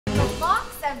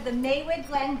of the Maywood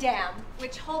Glen Dam,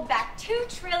 which hold back 2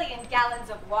 trillion gallons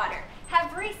of water,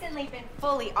 have recently been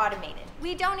fully automated.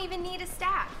 We don't even need a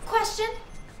staff. Question?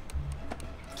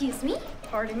 Excuse me?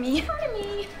 Pardon me. Pardon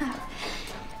me.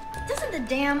 Doesn't the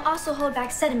dam also hold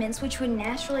back sediments which would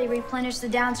naturally replenish the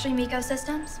downstream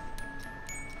ecosystems?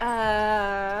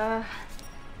 I'm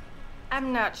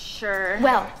not sure.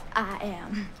 Well, I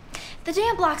am. The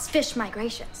dam blocks fish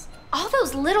migrations. All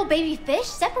those little baby fish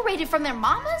separated from their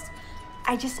mamas?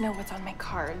 I just know what's on my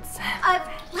cards.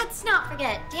 Let's not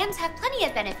forget, dams have plenty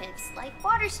of benefits, like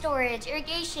water storage,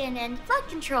 irrigation, and flood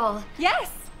control.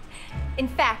 Yes! In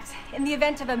fact, in the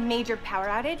event of a major power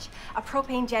outage, a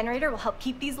propane generator will help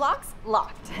keep these locks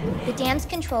locked. The dam's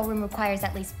control room requires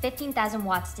at least 15,000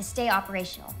 watts to stay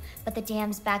operational, but the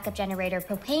dam's backup generator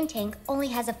propane tank only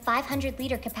has a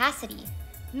 500-liter capacity.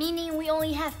 Meaning we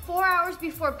only have 4 hours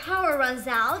before power runs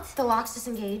out. The locks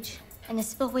disengage. And the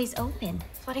spillway's open.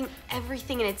 Flooding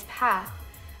everything in its path.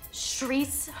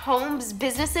 Streets, homes,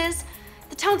 businesses.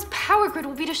 The town's power grid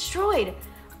will be destroyed.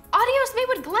 Adios,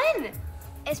 Maywood Glen!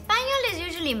 Espanol is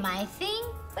usually my thing,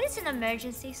 but it's an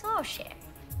emergency, so I'll share.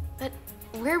 But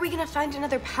where are we gonna find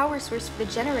another power source for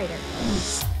the generator?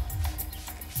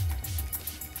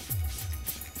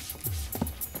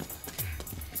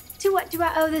 To what do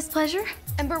I owe this pleasure?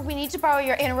 Ember, we need to borrow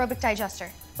your anaerobic digester.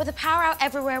 With a power out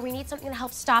everywhere, we need something to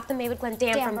help stop the Maywood Glen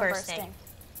Dam from bursting.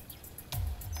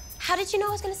 How did you know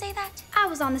I was gonna say that? I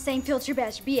was on the same filter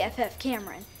batch BFF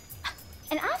Camryn.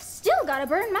 And I've still got to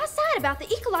burn my side about the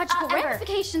ecological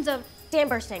ramifications of... Dam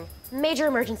bursting. Major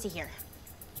emergency here.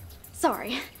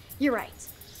 Sorry, you're right.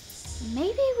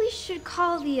 Maybe we should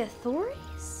call the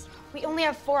authorities? We only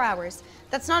have 4 hours.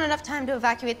 That's not enough time to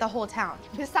evacuate the whole town.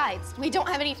 Besides, we don't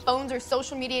have any phones or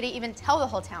social media to even tell the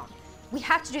whole town. We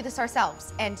have to do this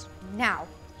ourselves, and now.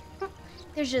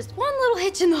 There's just one little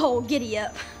hitch in the hole, giddy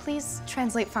up. Please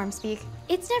translate farm speak.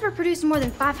 It's never produced more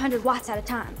than 500 watts at a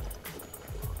time.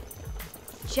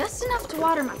 Just enough to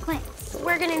water my plants.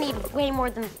 We're gonna need way more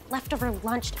than leftover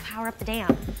lunch to power up the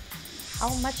dam.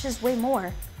 How much is way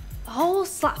more? A whole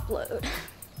slop load.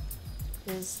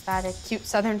 Is that a cute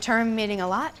southern term meaning a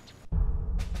lot?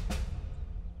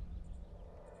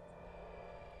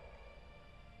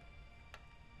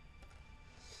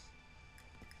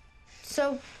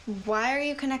 So, why are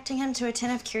you connecting him to a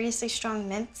tin of curiously strong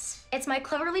mints? It's my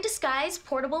cleverly disguised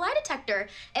portable lie detector.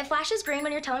 It flashes green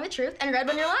when you're telling the truth and red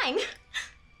when you're lying.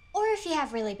 Or if you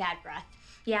have really bad breath.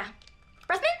 Yeah.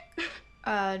 Breath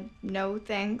mint? No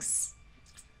thanks.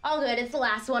 All good, it's the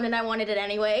last one and I wanted it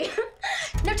anyway.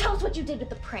 Now tell us what you did with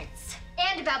the prince.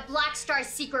 And about Black Star's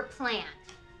secret plan.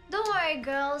 Don't worry,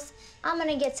 girls. I'm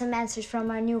gonna get some answers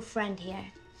from our new friend here.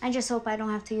 I just hope I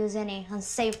don't have to use any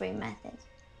unsavory methods.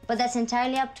 But that's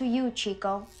entirely up to you,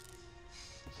 Chico.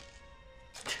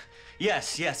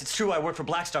 Yes, it's true I work for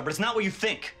Black Star, but it's not what you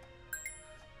think.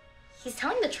 He's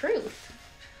telling the truth.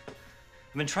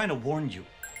 I've been trying to warn you.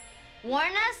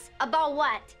 Warn us? About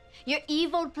what? Your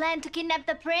evil plan to kidnap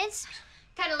the prince?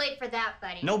 Kinda late for that,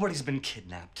 buddy. Nobody's been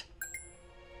kidnapped.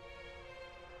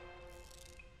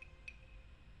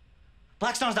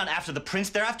 Black Star's not after the prince,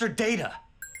 they're after data.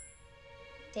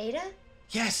 Data?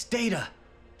 Yes, data.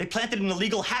 They planted an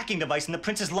illegal hacking device in the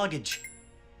prince's luggage.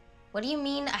 What do you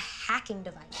mean, a hacking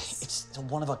device? It's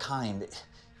one of a kind. It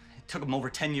took them over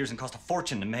 10 years and cost a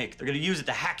fortune to make. They're gonna use it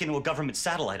to hack into a government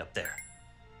satellite up there.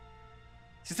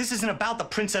 See, this isn't about the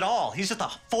prince at all. He's just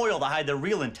a foil to hide their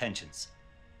real intentions.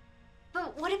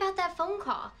 But what about that phone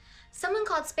call? Someone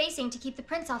called spacing to keep the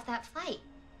prince off that flight.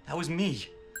 That was me.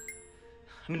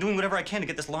 I've been doing whatever I can to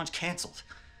get this launch canceled.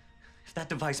 If that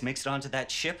device makes it onto that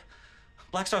ship,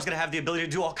 Black Star's gonna have the ability to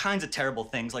do all kinds of terrible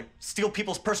things, like steal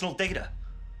people's personal data.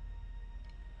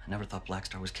 I never thought Black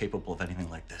Star was capable of anything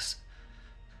like this.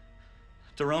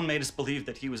 Devon made us believe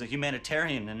that he was a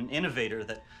humanitarian and an innovator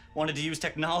that wanted to use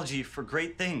technology for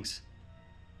great things.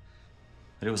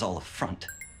 But it was all a front.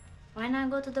 Why not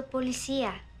go to the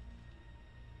policia?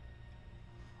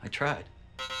 I tried.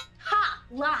 Ha!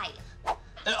 Lie!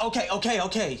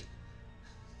 Okay.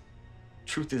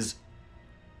 Truth is,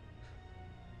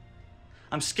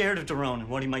 I'm scared of Devon and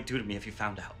what he might do to me if he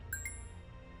found out.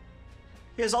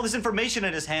 He has all this information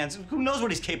in his hands. Who knows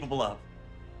what he's capable of?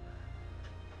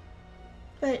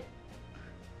 But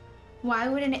why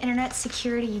would an internet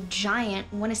security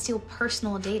giant want to steal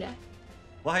personal data?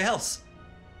 Why else?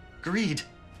 Greed.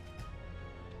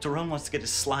 Devon wants to get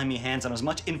his slimy hands on as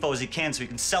much info as he can so he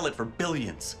can sell it for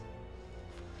billions.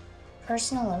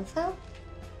 Personal info?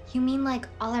 You mean like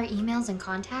all our emails and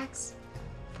contacts?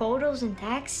 Photos and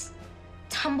texts?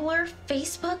 Tumblr,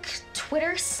 Facebook,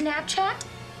 Twitter, Snapchat,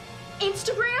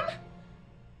 Instagram?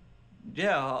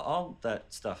 Yeah, all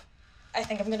that stuff. I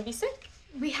think I'm gonna be sick.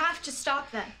 We have to stop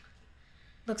them.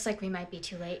 Looks like we might be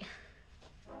too late.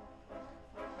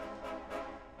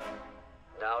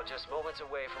 Now just moments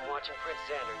away from watching Prince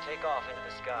Xander take off into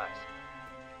the skies.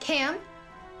 Cam,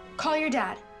 call your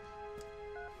dad.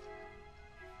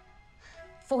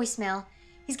 Voicemail.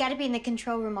 He's got to be in the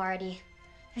control room already.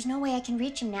 There's no way I can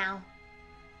reach him now.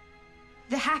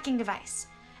 The hacking device.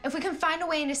 If we can find a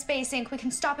way into Space Inc., we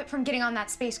can stop it from getting on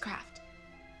that spacecraft.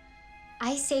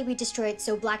 I say we destroy it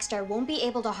so Black Star won't be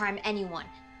able to harm anyone.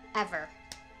 Ever.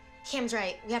 Cam's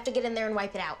right. We have to get in there and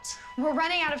wipe it out. We're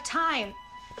running out of time.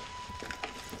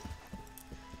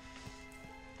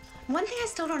 One thing I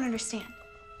still don't understand.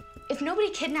 If nobody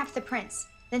kidnapped the prince,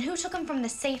 then who took him from the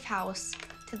safe house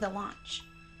to the launch?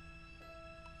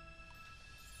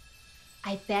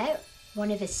 I bet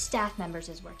one of his staff members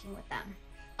is working with them.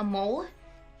 A mole?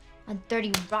 A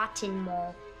dirty, rotten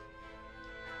mole.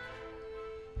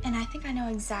 And I think I know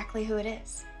exactly who it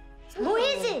is. Who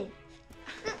is it?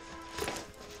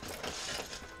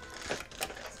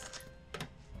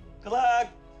 Good luck.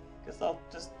 Guess I'll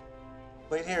just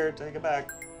wait here till you get back.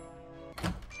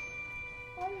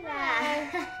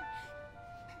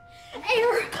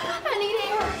 Air! I need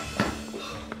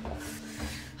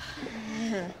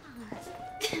air!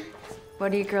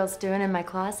 What are you girls doing in my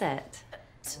closet?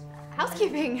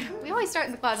 Housekeeping. We always start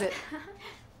in the closet.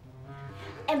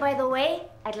 And by the way,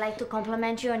 I'd like to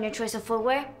compliment you on your choice of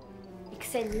footwear.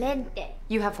 Excelente.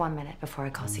 You have 1 minute before I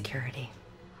call security.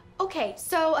 Okay,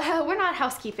 so we're not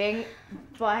housekeeping,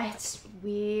 but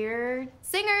we're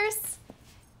singers.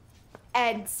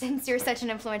 And since you're such an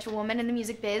influential woman in the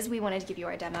music biz, we wanted to give you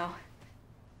our demo.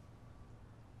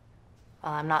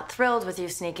 Well, I'm not thrilled with you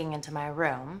sneaking into my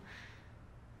room,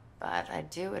 but I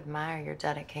do admire your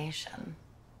dedication.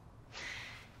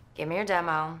 Give me your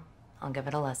demo. I'll give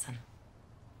it a listen.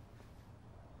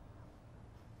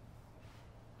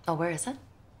 Oh, where is it?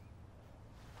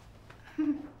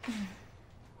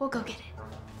 We'll go get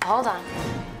it. Hold on.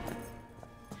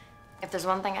 If there's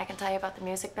one thing I can tell you about the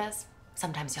music biz,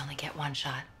 sometimes you only get one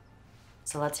shot.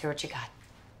 So let's hear what you got.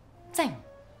 Sing.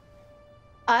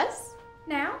 Us?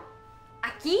 Now?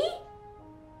 Aquí?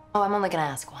 Oh, I'm only gonna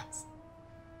ask once.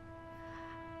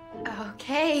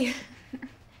 Okay.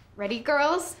 Ready,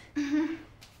 girls?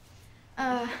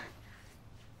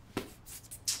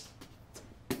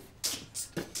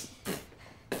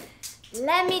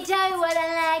 Let me tell you what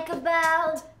I like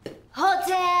about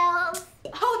hotels.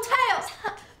 Hotels!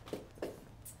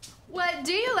 What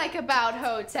do you like about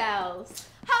hotels?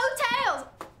 Hotels!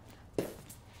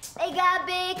 They got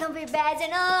big comfy beds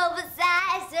and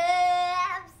oversized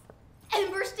tubs.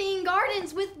 Emberstein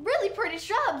gardens with really pretty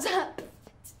shrubs.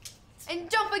 And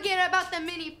don't forget about the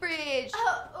mini fridge.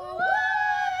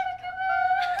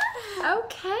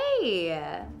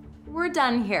 Okay. We're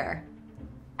done here.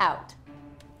 Out.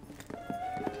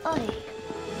 Oi.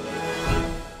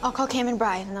 I'll call Cam and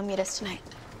Bryden and they'll meet us tonight.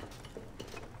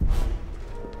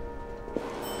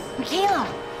 McKeyla.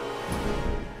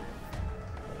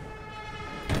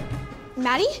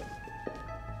 Maddie?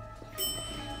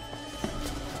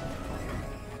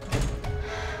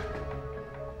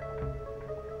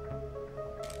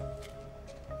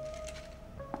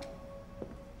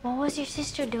 What was your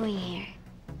sister doing here?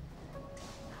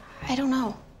 I don't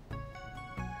know.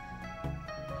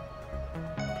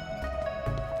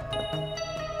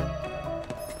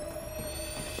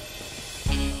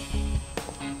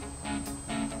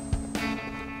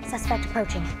 Suspect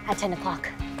approaching at 10 o'clock.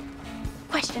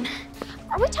 Question.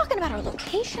 Are we talking about our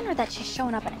location or that she's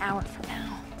showing up an hour from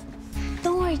now?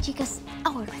 Don't worry, chicas.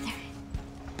 I'll work with her.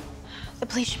 The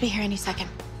police should be here any second.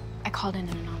 I called in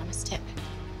an anonymous tip.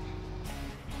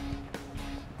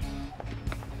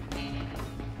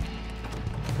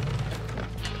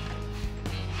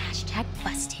 Hashtag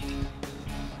busted.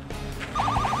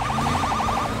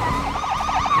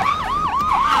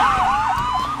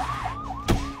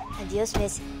 Adios,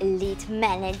 Miss Elite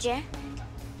Manager.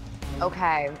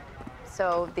 Okay,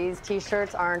 so these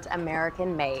t-shirts aren't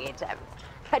American made.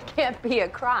 That can't be a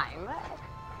crime.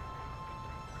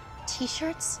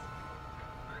 T-shirts?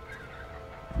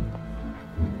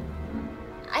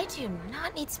 I do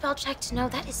not need spell check to know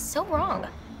that is so wrong.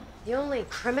 The only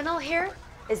criminal here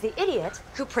is the idiot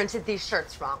who printed these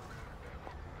shirts wrong.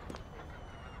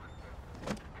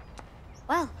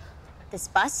 Well, this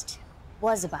bust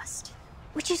was a bust.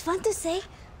 Which is fun to say,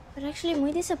 but actually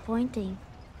muy disappointing.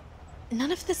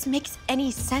 None of this makes any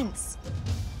sense.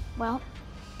 Well,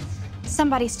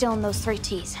 somebody's stealing those 3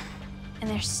 T's, and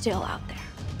they're still out there.